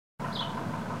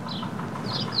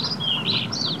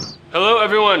Hello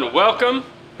everyone, welcome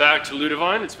back to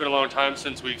Ludivine. It's been a long time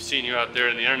since we've seen you out there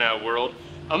in the internet world.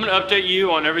 I'm going to update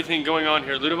you on everything going on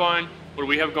here at Ludivine, what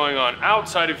we have going on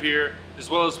outside of here, as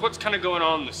well as what's kind of going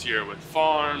on this year with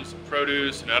farms,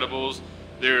 produce, and edibles.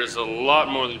 There's a lot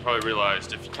more than you probably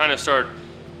realized. If you kind of start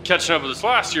catching up with this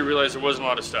last year, realize there wasn't a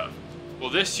lot of stuff. Well,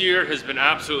 this year has been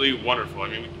absolutely wonderful. I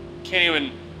mean, we can't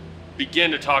even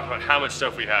begin to talk about how much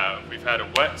stuff we have. We've had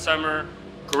a wet summer,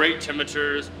 great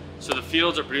temperatures, so the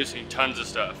fields are producing tons of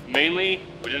stuff. Mainly,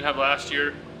 we didn't have last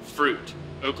year, fruit.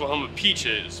 Oklahoma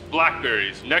peaches,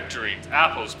 blackberries, nectarines,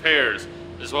 apples, pears,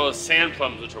 as well as sand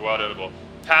plums, which are wild edible.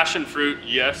 Passion fruit,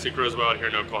 yes, it grows wild here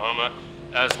in Oklahoma,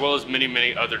 as well as many,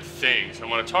 many other things. I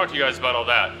want to talk to you guys about all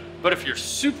that. But if you're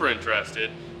super interested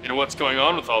in what's going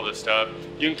on with all this stuff,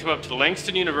 you can come up to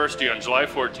Langston University on July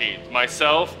 14th.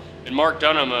 Myself and Mark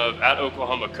Dunham of At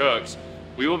Oklahoma Cooks,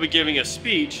 we will be giving a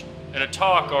speech and a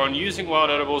talk on using wild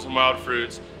edibles and wild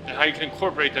fruits and how you can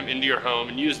incorporate them into your home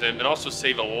and use them and also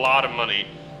save a lot of money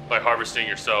by harvesting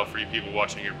yourself for you people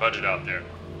watching your budget out there.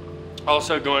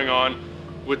 Also going on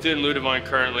within Ludivine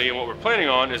currently, and what we're planning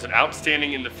on is an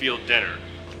Outstanding in the Field dinner.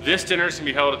 This dinner is going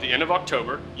to be held at the end of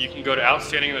October. You can go to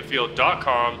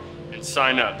outstandinginthefield.com and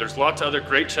sign up. There's lots of other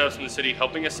great chefs in the city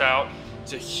helping us out.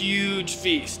 It's a huge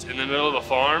feast in the middle of a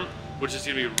farm, which is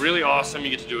going to be really awesome. You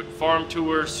get to do a farm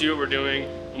tour, see what we're doing,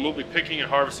 and we'll be picking and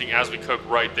harvesting as we cook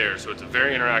right there. So it's a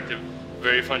very interactive,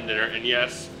 very fun dinner. And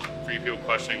yes, for you people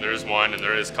questioning, there is wine and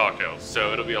there is cocktails.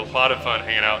 So it'll be a lot of fun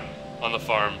hanging out on the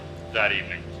farm that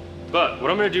evening. But what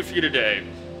I'm going to do for you today,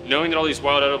 knowing that all these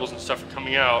wild edibles and stuff are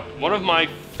coming out, one of my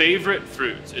favorite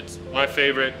fruits, it's my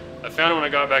favorite, I found it when I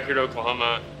got back here to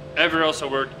Oklahoma. Everywhere else I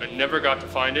worked, I never got to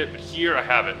find it, but here I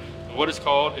have it. And what it's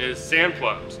called is sand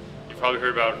plums. You've probably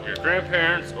heard about it from your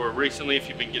grandparents, or recently if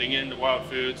you've been getting into wild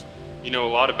foods, you know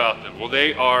a lot about them. Well,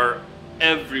 they are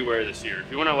everywhere this year.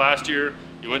 If you went out last year,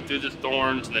 you went through the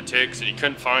thorns and the ticks and you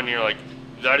couldn't find them, you're like,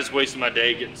 I just wasted my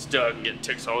day getting stuck and getting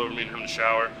ticks all over me and having to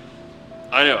shower.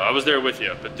 I know, I was there with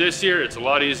you, but this year it's a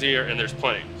lot easier and there's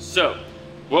plenty. So,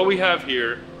 what we have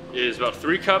here is about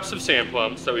 3 cups of sand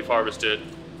plums that we've harvested,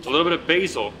 a little bit of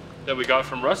basil that we got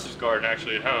from Russ's garden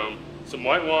actually at home, some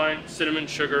white wine, cinnamon,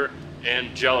 sugar,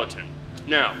 and gelatin.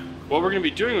 Now, what we're gonna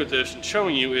be doing with this and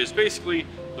showing you is basically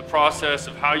the process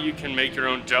of how you can make your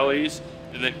own jellies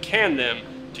and then can them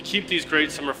to keep these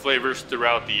great summer flavors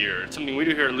throughout the year. It's something we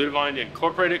do here at Ludivine to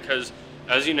incorporate it because,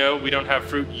 as you know, we don't have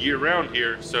fruit year round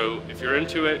here. So if you're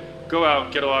into it, go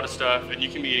out, get a lot of stuff, and you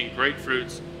can be eating great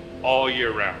fruits all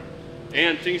year round.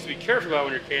 And things to be careful about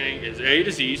when you're canning is A,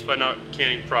 disease by not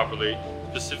canning properly,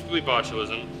 specifically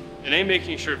botulism, and A,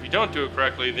 making sure if you don't do it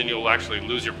correctly, then you'll actually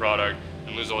lose your product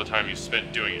and lose all the time you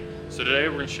spent doing it. So today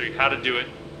we're gonna show you how to do it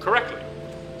correctly.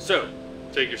 So,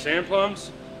 take your sand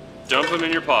plums, dump them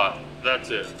in your pot. That's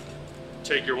it.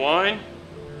 Take your wine.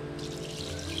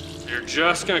 You're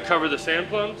just gonna cover the sand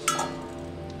plums.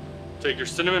 Take your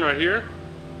cinnamon right here,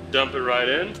 dump it right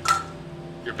in.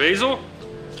 Your basil,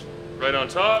 right on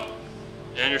top,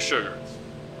 and your sugar.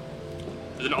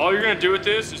 And then all you're gonna do with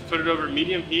this is put it over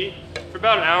medium heat for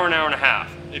about an hour and a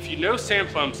half. If you know sand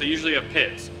plums, they usually have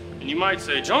pits. And you might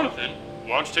say, Jonathan,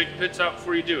 why don't you take the pits out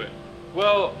before you do it?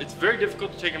 Well, it's very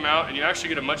difficult to take them out, and you actually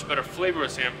get a much better flavor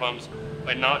with sand plums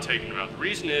by not taking them out. The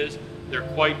reason is they're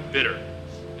quite bitter.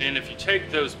 And if you take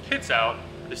those pits out,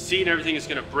 the seed and everything is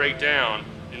gonna break down,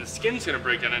 and the skin's gonna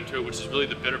break down into it, which is really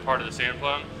the bitter part of the sand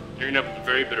plum. You're gonna end up with a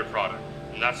very bitter product.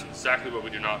 And that's exactly what we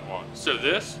do not want. So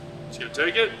this, just gonna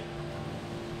take it.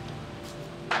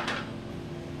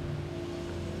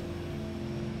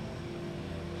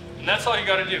 And that's all you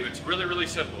gotta do. It's really, really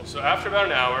simple. So after about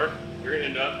an hour, you're gonna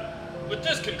end up with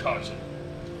this concoction.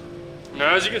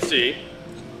 Now, as you can see,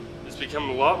 it's become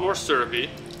a lot more syrupy,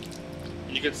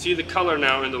 and you can see the color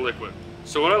now in the liquid.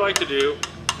 So what I like to do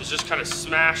is just kind of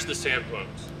smash the sand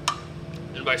plums.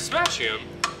 And by smashing them,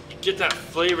 you get that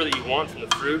flavor that you want from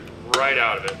the fruit right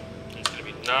out of it. And it's gonna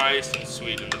be nice and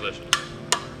sweet and delicious.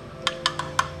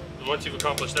 And once you've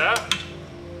accomplished that,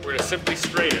 we're gonna simply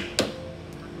strain it.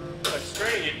 By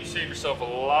straining it, you save yourself a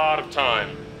lot of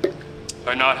time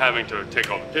by not having to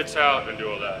take all the pits out and do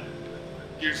all that.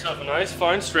 Get yourself a nice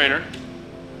fine strainer,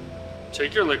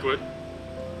 take your liquid,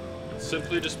 and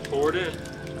simply just pour it in.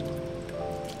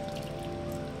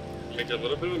 Make it a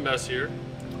little bit of a mess here.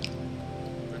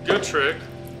 A good trick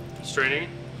for straining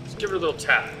is give it a little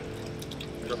tap.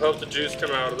 It'll help the juice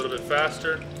come out a little bit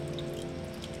faster.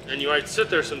 And you might sit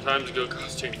there sometimes and go, God,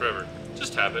 it's taking forever.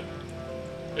 Just tap it.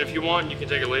 And if you want, you can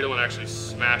take a ladle and actually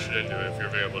smash it into it if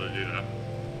you're able to do that.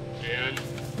 And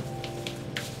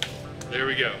there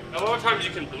we go. Now, a lot of times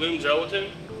you can bloom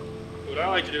gelatin what I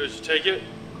like to do is just take it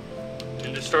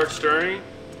and just start stirring.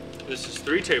 This is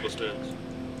 3 tablespoons.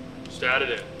 Just add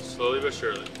it in, slowly but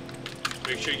surely.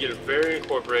 Make sure you get it very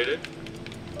incorporated.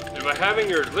 And by having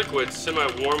your liquids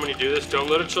semi-warm when you do this, don't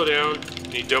let it chill down,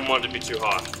 and you don't want it to be too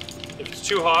hot. If it's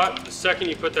too hot, the second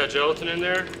you put that gelatin in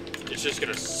there, it's just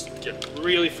gonna get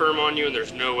really firm on you and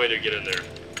there's no way to get in there.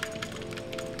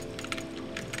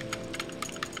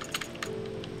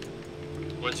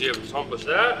 Once you have accomplished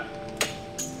that,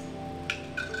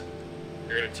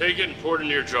 you're gonna take it and pour it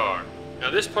into your jar.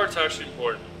 Now this part's actually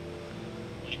important.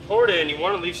 When you pour it in, you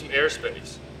wanna leave some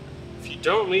airspace. If you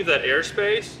don't leave that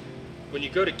airspace, when you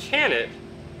go to can it,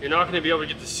 you're not gonna be able to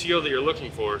get the seal that you're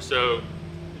looking for. So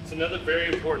it's another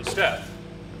very important step.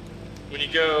 When you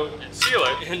go and seal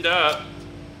it, end up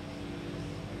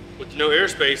with no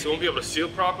airspace, it won't be able to seal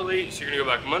properly, so you're gonna go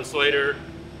back months later,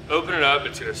 open it up,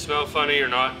 it's gonna smell funny or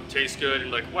not taste good,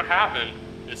 and like, what happened?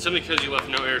 It's simply because you left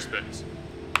no airspace.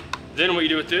 Then what you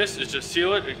do with this is just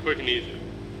seal it and quick and easy.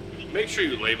 Make sure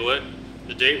you label it,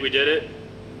 the date we did it,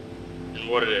 and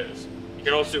what it is. You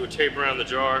can also do a tape around the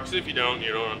jar, because if you don't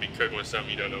want to be cooking with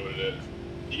something you don't know what it is.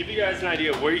 To give you guys an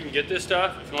idea of where you can get this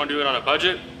stuff, if you want to do it on a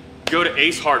budget, go to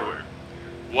Ace Hardware.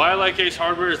 Why I like Ace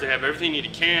Hardware is they have everything you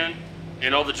need to can,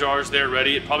 and all the jars there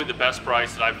ready at probably the best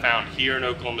price that I've found here in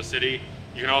Oklahoma City.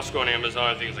 You can also go on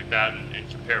Amazon and things like that and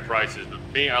compare prices. But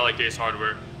me, I like Ace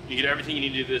Hardware. You get everything you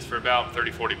need to do this for about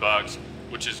 30, 40 bucks,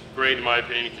 which is great in my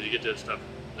opinion because you get this stuff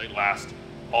that lasts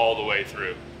all the way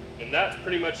through. And that's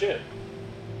pretty much it.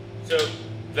 So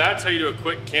that's how you do a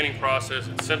quick canning process.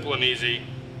 It's simple and easy.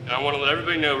 And I want to let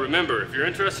everybody know, remember, if you're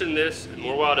interested in this and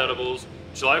more wild edibles,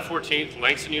 July 14th,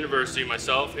 Langston University,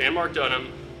 myself and Mark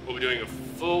Dunham will be doing a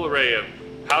full array of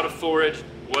how to forage,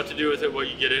 what to do with it, what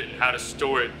you get it, and how to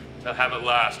store it to have it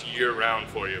last year round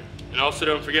for you. And also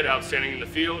don't forget Outstanding in the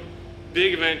Field.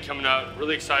 Big event coming up,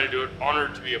 really excited to do it,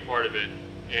 honored to be a part of it.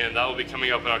 And that will be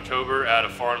coming up in October at a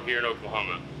farm here in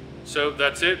Oklahoma. So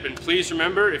that's it, and please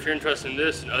remember, if you're interested in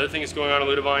this and other things going on at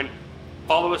Ludivine,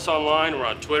 follow us online. We're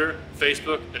on Twitter,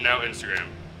 Facebook, and now Instagram.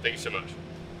 Thank you so much.